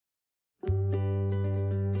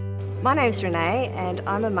My name's Renae and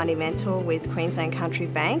I'm a money mentor with Queensland Country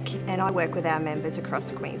Bank, and I work with our members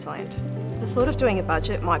across Queensland. The thought of doing a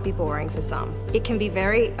budget might be boring for some. It can be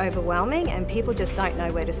very overwhelming and people just don't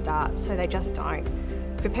know where to start, so they just don't.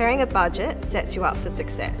 Preparing a budget sets you up for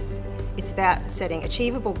success. It's about setting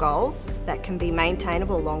achievable goals that can be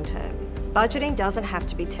maintainable long term. Budgeting doesn't have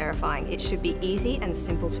to be terrifying, it should be easy and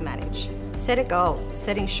simple to manage. Set a goal.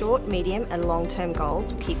 Setting short, medium and long-term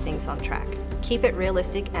goals will keep things on track. Keep it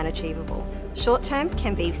realistic and achievable. Short-term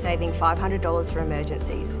can be saving $500 for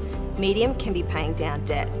emergencies. Medium can be paying down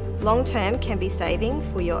debt. Long-term can be saving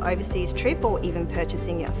for your overseas trip or even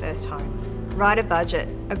purchasing your first home. Write a budget.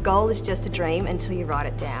 A goal is just a dream until you write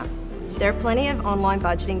it down. There are plenty of online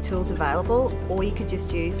budgeting tools available, or you could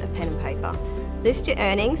just use a pen and paper. List your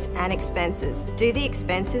earnings and expenses. Do the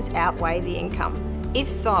expenses outweigh the income? If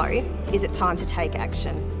so, is it time to take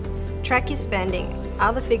action? Track your spending.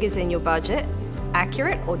 Are the figures in your budget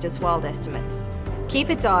accurate or just wild estimates? Keep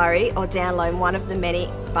a diary or download one of the many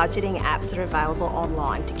budgeting apps that are available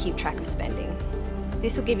online to keep track of spending.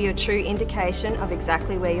 This will give you a true indication of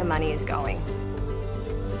exactly where your money is going.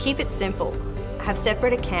 Keep it simple. Have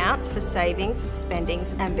separate accounts for savings,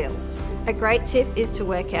 spendings and bills. A great tip is to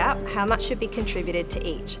work out how much should be contributed to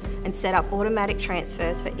each and set up automatic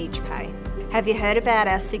transfers for each pay. Have you heard about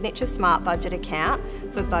our signature Smart Budget account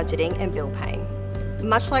for budgeting and bill paying?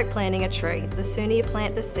 Much like planting a tree, the sooner you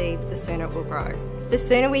plant the seed, the sooner it will grow. The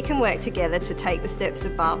sooner we can work together to take the steps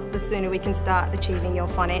above, the sooner we can start achieving your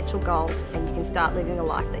financial goals and you can start living the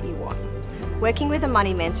life that you want. Working with a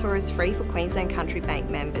money mentor is free for Queensland Country Bank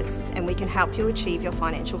members, and we can help you achieve your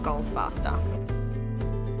financial goals faster.